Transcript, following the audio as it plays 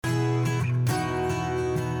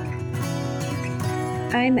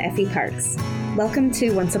I'm Effie Parks. Welcome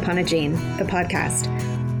to Once Upon a Gene, the podcast.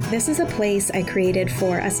 This is a place I created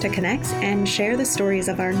for us to connect and share the stories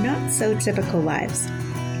of our not-so-typical lives.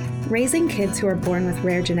 Raising kids who are born with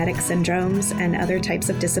rare genetic syndromes and other types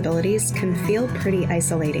of disabilities can feel pretty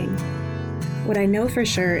isolating. What I know for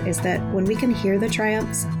sure is that when we can hear the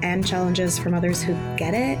triumphs and challenges from others who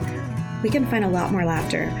get it, we can find a lot more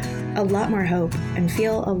laughter, a lot more hope, and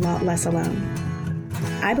feel a lot less alone.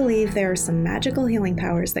 I believe there are some magical healing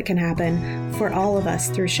powers that can happen for all of us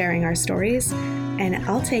through sharing our stories, and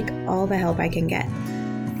I'll take all the help I can get.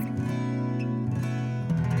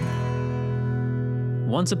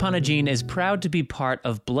 Once Upon a Gene is proud to be part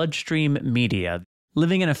of Bloodstream Media.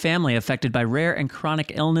 Living in a family affected by rare and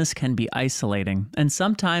chronic illness can be isolating, and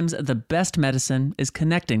sometimes the best medicine is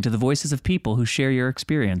connecting to the voices of people who share your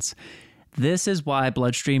experience. This is why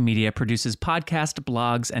Bloodstream Media produces podcasts,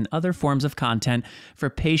 blogs, and other forms of content for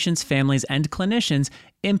patients, families, and clinicians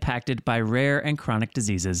impacted by rare and chronic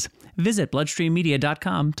diseases. Visit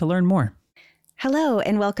bloodstreammedia.com to learn more. Hello,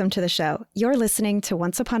 and welcome to the show. You're listening to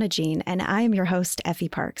Once Upon a Gene, and I am your host, Effie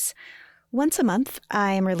Parks. Once a month,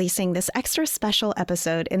 I am releasing this extra special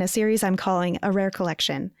episode in a series I'm calling A Rare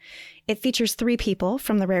Collection. It features 3 people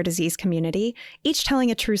from the rare disease community, each telling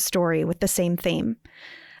a true story with the same theme.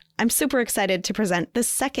 I'm super excited to present the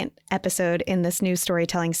second episode in this new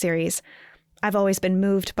storytelling series. I've always been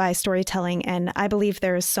moved by storytelling, and I believe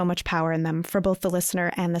there is so much power in them for both the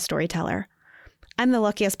listener and the storyteller. I'm the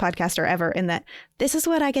luckiest podcaster ever in that this is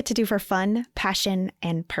what I get to do for fun, passion,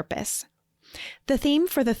 and purpose. The theme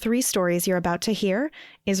for the 3 stories you're about to hear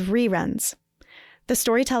is reruns. The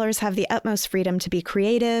storytellers have the utmost freedom to be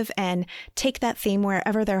creative and take that theme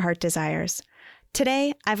wherever their heart desires.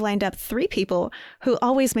 Today, I've lined up 3 people who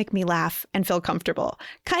always make me laugh and feel comfortable,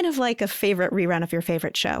 kind of like a favorite rerun of your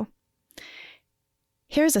favorite show.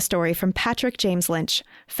 Here's a story from Patrick James Lynch,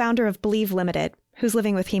 founder of Believe Limited, who's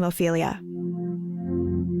living with hemophilia.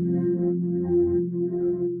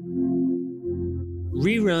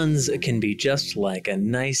 Reruns can be just like a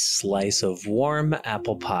nice slice of warm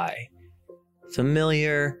apple pie.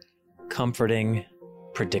 Familiar, comforting,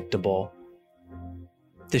 predictable.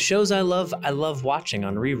 The shows I love watching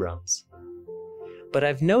on reruns. But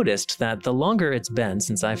I've noticed that the longer it's been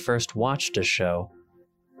since I first watched a show,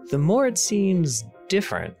 the more it seems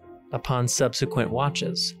different upon subsequent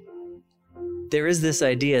watches. There is this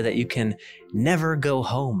idea that you can never go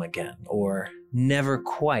home again, or never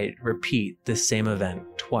quite repeat the same event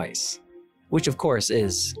twice, which of course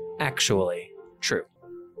is actually true.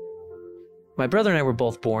 My brother and I were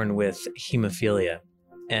both born with hemophilia,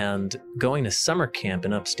 and going to summer camp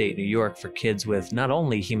in upstate New York for kids with not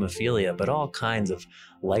only hemophilia, but all kinds of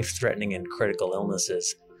life-threatening and critical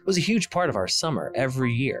illnesses was a huge part of our summer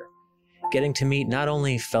every year. Getting to meet not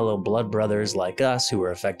only fellow blood brothers like us who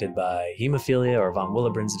were affected by hemophilia or von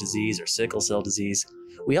Willebrand's disease or sickle cell disease,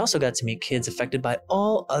 we also got to meet kids affected by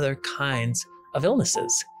all other kinds of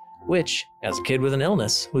illnesses, which, as a kid with an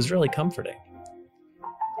illness, was really comforting.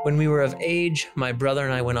 When we were of age, my brother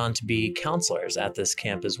and I went on to be counselors at this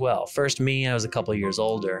camp as well. First me, I was a couple years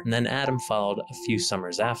older, and then Adam followed a few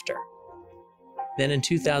summers after. Then in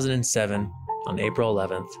 2007, on April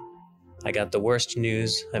 11th, I got the worst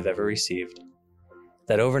news I've ever received.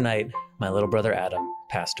 That overnight, my little brother Adam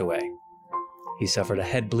passed away. He suffered a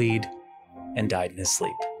head bleed and died in his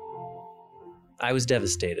sleep. I was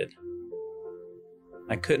devastated.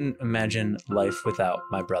 I couldn't imagine life without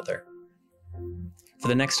my brother. For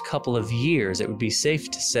the next couple of years, it would be safe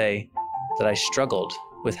to say that I struggled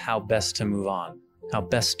with how best to move on, how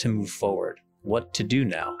best to move forward, what to do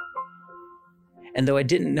now. And though I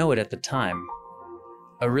didn't know it at the time,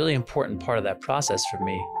 a really important part of that process for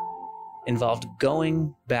me involved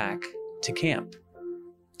going back to camp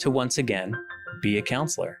to once again be a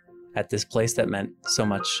counselor at this place that meant so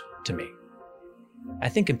much to me. I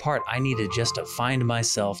think in part I needed just to find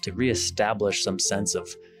myself, to reestablish some sense of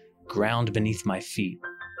ground beneath my feet.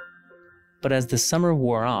 But as the summer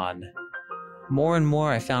wore on, more and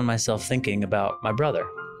more I found myself thinking about my brother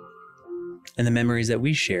and the memories that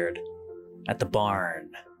we shared at the barn,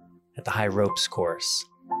 at the high ropes course,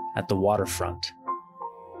 at the waterfront.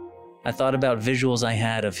 I thought about visuals I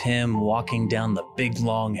had of him walking down the big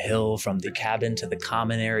long hill from the cabin to the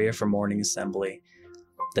common area for morning assembly,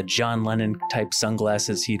 the John Lennon type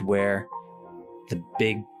sunglasses he'd wear, the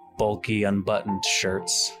big, bulky, unbuttoned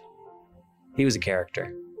shirts. He was a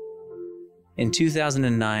character. In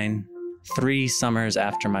 2009, 3 summers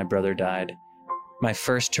after my brother died, my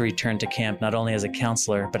first to return to camp not only as a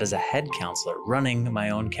counselor, but as a head counselor, running my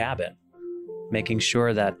own cabin, making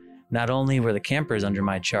sure that not only were the campers under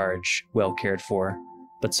my charge well cared for,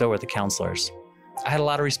 but so were the counselors. I had a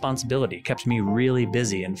lot of responsibility. It kept me really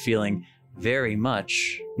busy and feeling very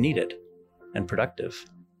much needed and productive.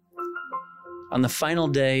 On the final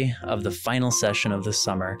day of the final session of the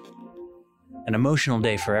summer, an emotional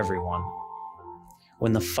day for everyone,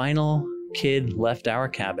 when the final kid left our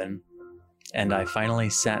cabin and I finally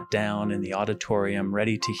sat down in the auditorium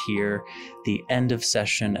ready to hear the end of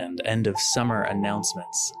session and end of summer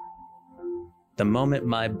announcements, the moment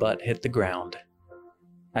my butt hit the ground,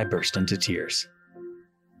 I burst into tears.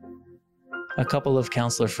 A couple of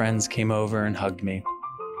counselor friends came over and hugged me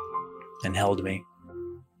and held me,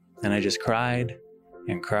 and I just cried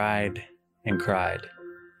and cried and cried.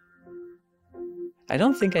 I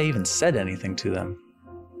don't think I even said anything to them,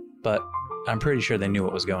 but I'm pretty sure they knew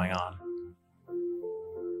what was going on.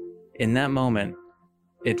 In that moment,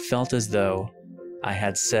 it felt as though I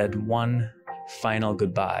had said one final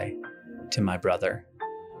goodbye to my brother,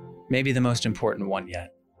 maybe the most important one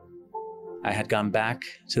yet. I had gone back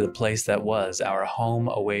to the place that was our home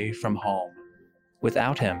away from home,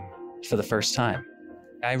 without him for the first time.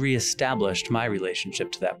 I reestablished my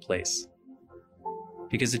relationship to that place.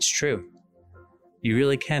 Because it's true, you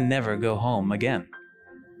really can never go home again.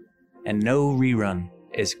 And no rerun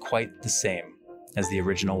is quite the same as the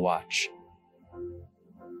original watch.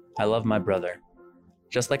 I love my brother,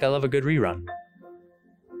 just like I love a good rerun.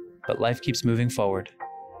 But life keeps moving forward,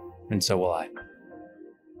 and so will I.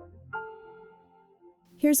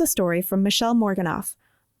 Here's a story from Michelle Morganoff,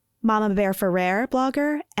 Mama Bear for Rare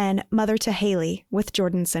blogger and mother to Haley with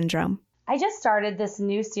Jordan syndrome. I just started this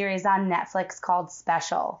new series on Netflix called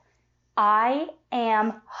Special. I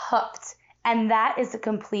am hooked, and that is a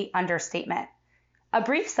complete understatement. A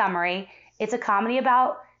brief summary, it's a comedy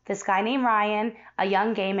about this guy named Ryan, a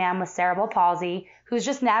young gay man with cerebral palsy, who's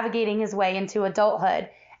just navigating his way into adulthood.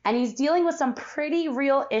 And he's dealing with some pretty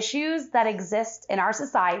real issues that exist in our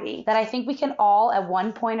society that I think we can all at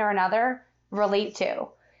one point or another relate to.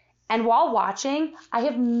 And while watching, I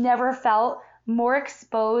have never felt more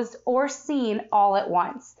exposed or seen all at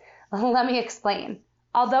once. Let me explain.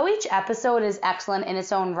 Although each episode is excellent in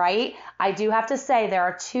its own right, I do have to say there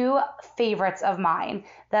are two favorites of mine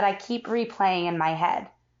that I keep replaying in my head.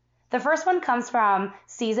 The first one comes from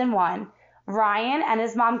season 1. Ryan and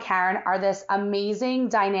his mom Karen are this amazing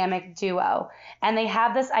dynamic duo, and they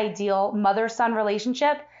have this ideal mother-son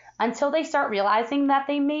relationship until they start realizing that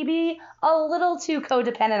they may be a little too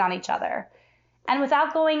codependent on each other. And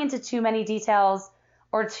without going into too many details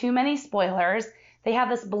or too many spoilers, they have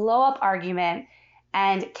this blow-up argument,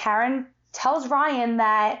 and Karen tells Ryan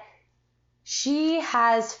that she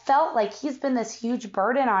has felt like he's been this huge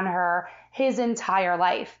burden on her his entire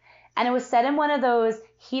life. And it was said in one of those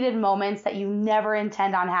heated moments that you never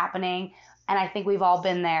intend on happening. And I think we've all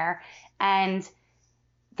been there. And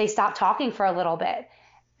they stopped talking for a little bit.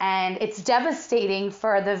 And it's devastating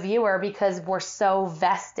for the viewer because we're so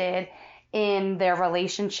vested in their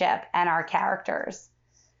relationship and our characters.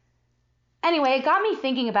 Anyway, it got me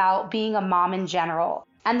thinking about being a mom in general.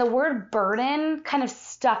 And the word burden kind of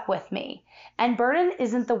stuck with me. And burden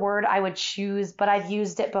isn't the word I would choose, but I've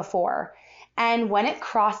used it before. And when it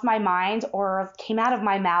crossed my mind or came out of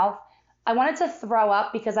my mouth, I wanted to throw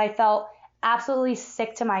up because I felt absolutely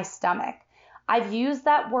sick to my stomach. I've used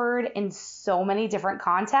that word in so many different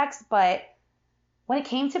contexts, but when it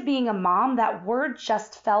came to being a mom, that word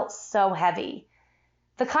just felt so heavy.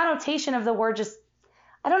 The connotation of the word just,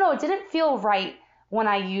 I don't know, it didn't feel right when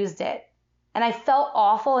I used it. And I felt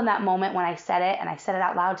awful in that moment when I said it, and I said it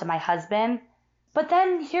out loud to my husband. But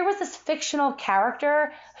then here was this fictional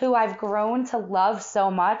character who I've grown to love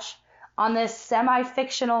so much on this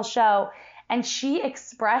semi-fictional show, and she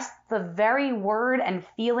expressed the very word and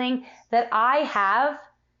feeling that I have.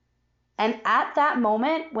 And at that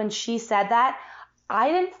moment when she said that, I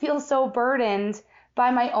didn't feel so burdened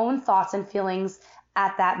by my own thoughts and feelings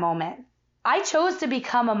at that moment. I chose to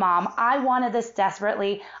become a mom. I wanted this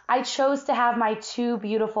desperately. I chose to have my 2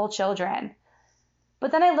 beautiful children.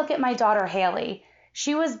 But then I look at my daughter, Haley.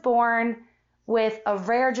 She was born with a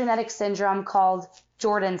rare genetic syndrome called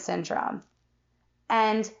Jordan syndrome.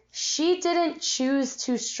 And she didn't choose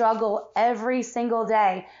to struggle every single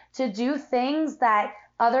day to do things that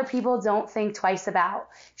other people don't think twice about.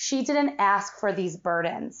 She didn't ask for these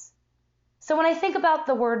burdens. So when I think about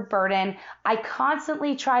the word burden, I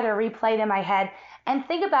constantly try to replay it in my head and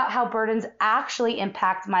think about how burdens actually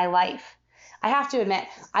impact my life. I have to admit,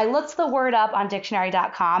 I looked the word up on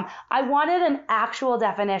dictionary.com. I wanted an actual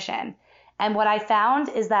definition. And what I found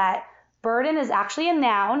is that burden is actually a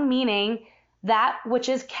noun, meaning that which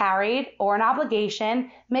is carried or an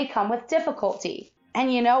obligation may come with difficulty.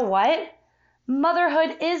 And you know what?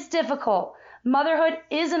 Motherhood is difficult. Motherhood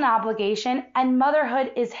is an obligation, and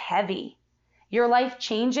motherhood is heavy. Your life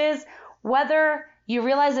changes whether you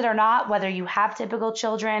realize it or not, whether you have typical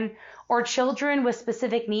children or children with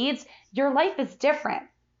specific needs. Your life is different.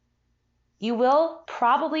 You will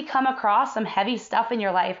probably come across some heavy stuff in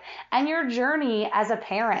your life and your journey as a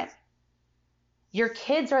parent. Your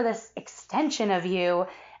kids are this extension of you,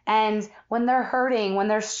 and when they're hurting, when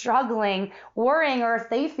they're struggling, worrying, or if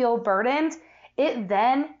they feel burdened, it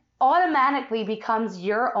then automatically becomes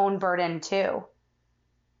your own burden too.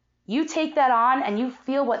 You take that on and you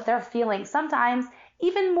feel what they're feeling, sometimes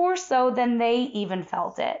even more so than they even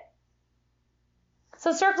felt it.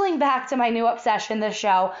 So circling back to my new obsession, this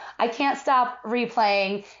show, I can't stop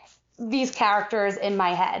replaying these characters in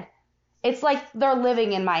my head. It's like they're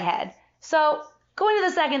living in my head. So going to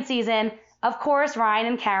the second season, of course, Ryan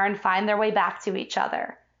and Karen find their way back to each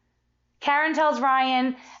other. Karen tells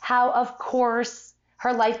Ryan how, of course,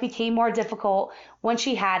 her life became more difficult when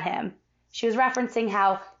she had him. She was referencing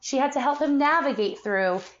how she had to help him navigate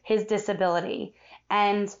through his disability.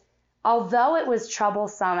 And although it was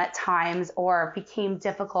troublesome at times or became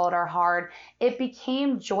difficult or hard, it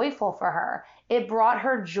became joyful for her. It brought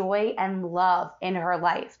her joy and love in her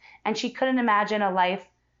life. And she couldn't imagine a life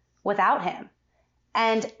without him.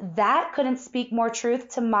 And that couldn't speak more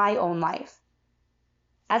truth to my own life.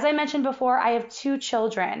 As I mentioned before, I have 2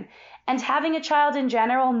 children, and having a child in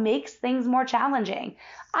general makes things more challenging.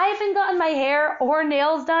 I haven't gotten my hair or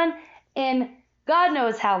nails done in God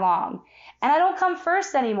knows how long, and I don't come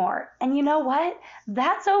first anymore. And you know what?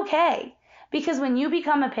 That's okay, because when you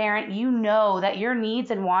become a parent, you know that your needs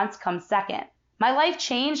and wants come second. My life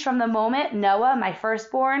changed from the moment Noah, my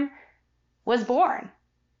firstborn, was born.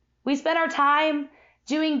 We spent our time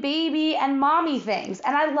doing baby and mommy things,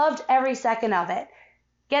 and I loved every second of it.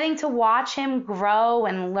 Getting to watch him grow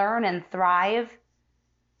and learn and thrive.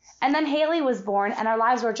 And then Haley was born, and our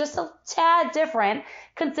lives were just a tad different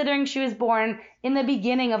considering she was born in the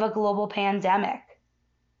beginning of a global pandemic.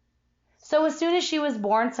 So as soon as she was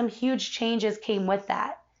born, some huge changes came with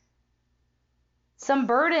that. Some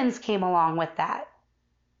burdens came along with that.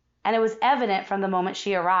 And it was evident from the moment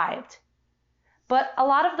she arrived. But a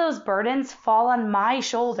lot of those burdens fall on my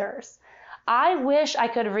shoulders. I wish I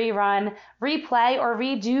could rerun, replay, or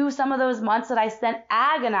redo some of those months that I spent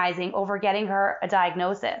agonizing over getting her a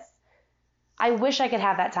diagnosis. I wish I could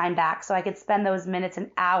have that time back so I could spend those minutes and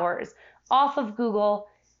hours off of Google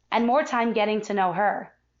and more time getting to know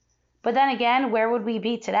her. But then again, where would we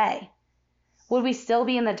be today? Would we still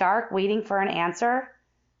be in the dark waiting for an answer?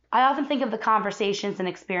 I often think of the conversations and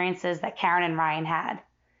experiences that Karen and Ryan had.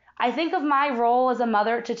 I think of my role as a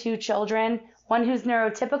mother to 2 children, one who's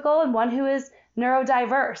neurotypical and one who is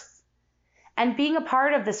neurodiverse. And being a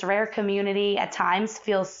part of this rare community at times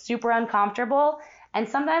feels super uncomfortable, and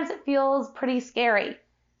sometimes it feels pretty scary.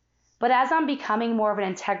 But as I'm becoming more of an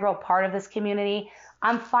integral part of this community,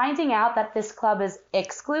 I'm finding out that this club is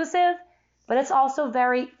exclusive, but it's also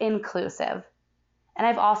very inclusive. And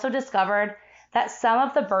I've also discovered that some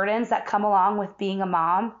of the burdens that come along with being a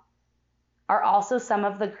mom are also some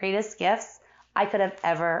of the greatest gifts I could have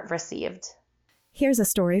ever received. Here's a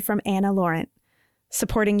story from Anna Laurent,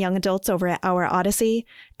 supporting young adults over at Our Odyssey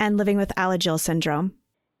and living with Alagille syndrome.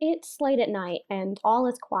 It's late at night and all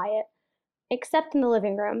is quiet, except in the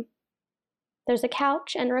living room. There's a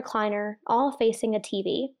couch and recliner, all facing a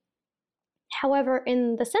TV. However,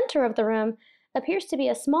 in the center of the room appears to be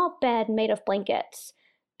a small bed made of blankets,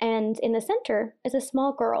 and in the center is a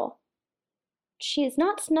small girl. She's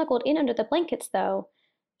not snuggled in under the blankets, though.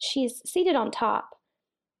 She's seated on top.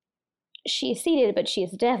 She's seated, but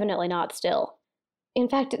she's definitely not still. In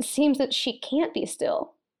fact, it seems that she can't be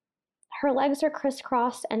still. Her legs are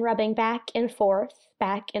crisscrossed and rubbing back and forth,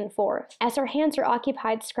 as her hands are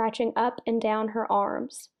occupied scratching up and down her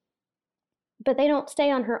arms. But they don't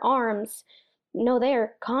stay on her arms. No,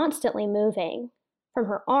 they're constantly moving, from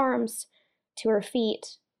her arms to her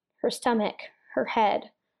feet, her stomach, her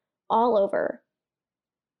head, all over.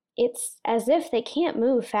 It's as if they can't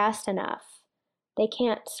move fast enough. They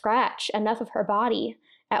can't scratch enough of her body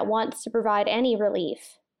at once to provide any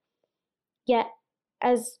relief. Yet,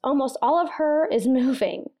 as almost all of her is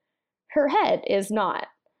moving, her head is not.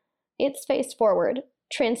 It's faced forward,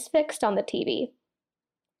 transfixed on the TV.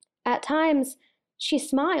 At times, she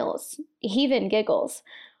smiles, even giggles,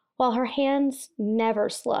 while her hands never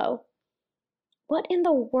slow. What in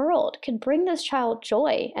the world could bring this child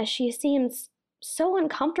joy as she seems so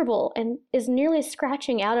uncomfortable and is nearly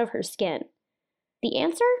scratching out of her skin? The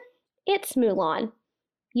answer? It's Mulan.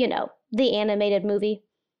 You know, the animated movie.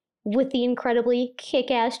 With the incredibly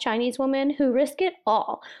kick-ass Chinese woman who risked it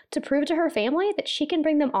all to prove to her family that she can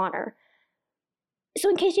bring them honor. So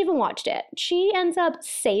in case you haven't watched it, she ends up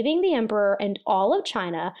saving the emperor and all of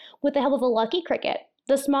China with the help of a lucky cricket,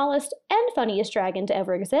 the smallest and funniest dragon to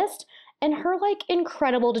ever exist, and her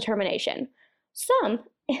incredible determination. Some,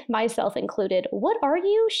 myself included, would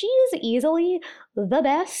argue she is easily the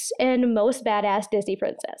best and most badass Disney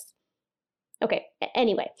princess. Okay,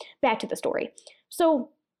 anyway, back to the story.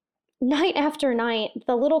 So, night after night,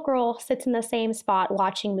 the little girl sits in the same spot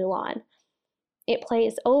watching Mulan. It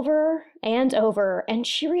plays over and over, and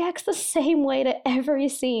she reacts the same way to every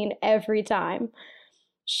scene every time.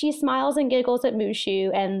 She smiles and giggles at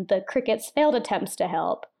Mushu and the cricket's failed attempts to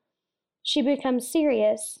help. She becomes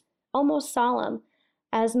serious, almost solemn,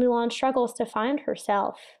 as Mulan struggles to find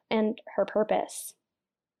herself and her purpose.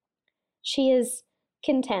 She is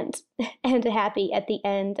content and happy at the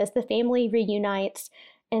end as the family reunites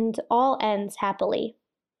and all ends happily.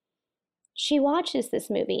 She watches this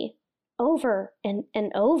movie over and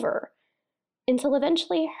over until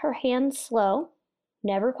eventually her hands slow,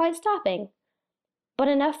 never quite stopping, but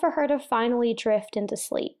enough for her to finally drift into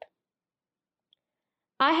sleep.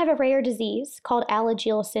 I have a rare disease called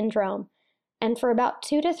Alagille syndrome, and for about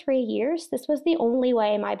 2 to 3 years, this was the only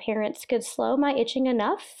way my parents could slow my itching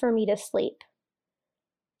enough for me to sleep.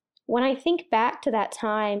 When I think back to that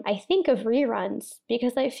time, I think of reruns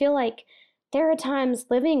because I feel like there are times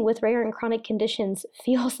living with rare and chronic conditions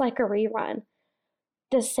feels like a rerun.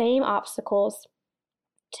 The same obstacles,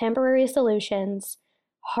 temporary solutions,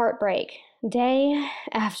 heartbreak, day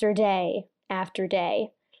after day after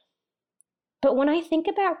day. But when I think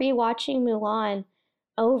about rewatching Mulan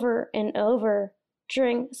over and over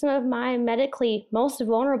during some of my medically most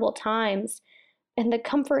vulnerable times and the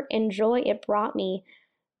comfort and joy it brought me,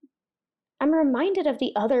 I'm reminded of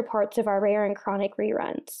the other parts of our rare and chronic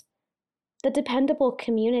reruns. The dependable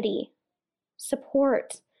community,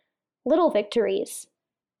 support, little victories,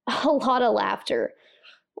 a lot of laughter,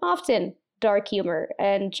 often dark humor,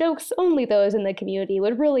 and jokes only those in the community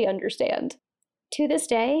would really understand. To this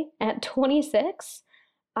day, at 26,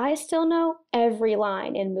 I still know every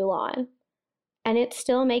line in Mulan, and it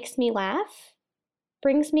still makes me laugh,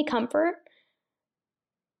 brings me comfort,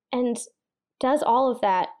 and does all of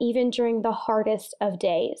that even during the hardest of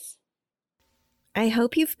days. I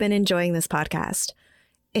hope you've been enjoying this podcast.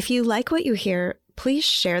 If you like what you hear, please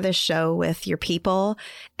share this show with your people,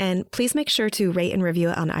 and please make sure to rate and review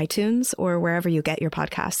it on iTunes or wherever you get your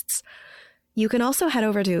podcasts. You can also head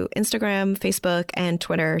over to Instagram, Facebook, and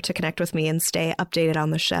Twitter to connect with me and stay updated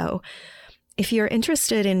on the show. If you're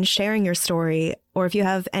interested in sharing your story, or if you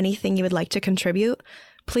have anything you would like to contribute,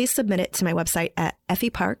 please submit it to my website at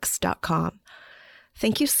effieparks.com.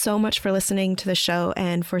 Thank you so much for listening to the show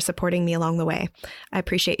and for supporting me along the way. I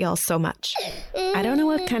appreciate y'all so much. I don't know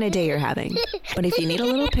what kind of day you're having, but if you need a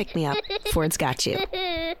little pick-me-up, Ford's got you.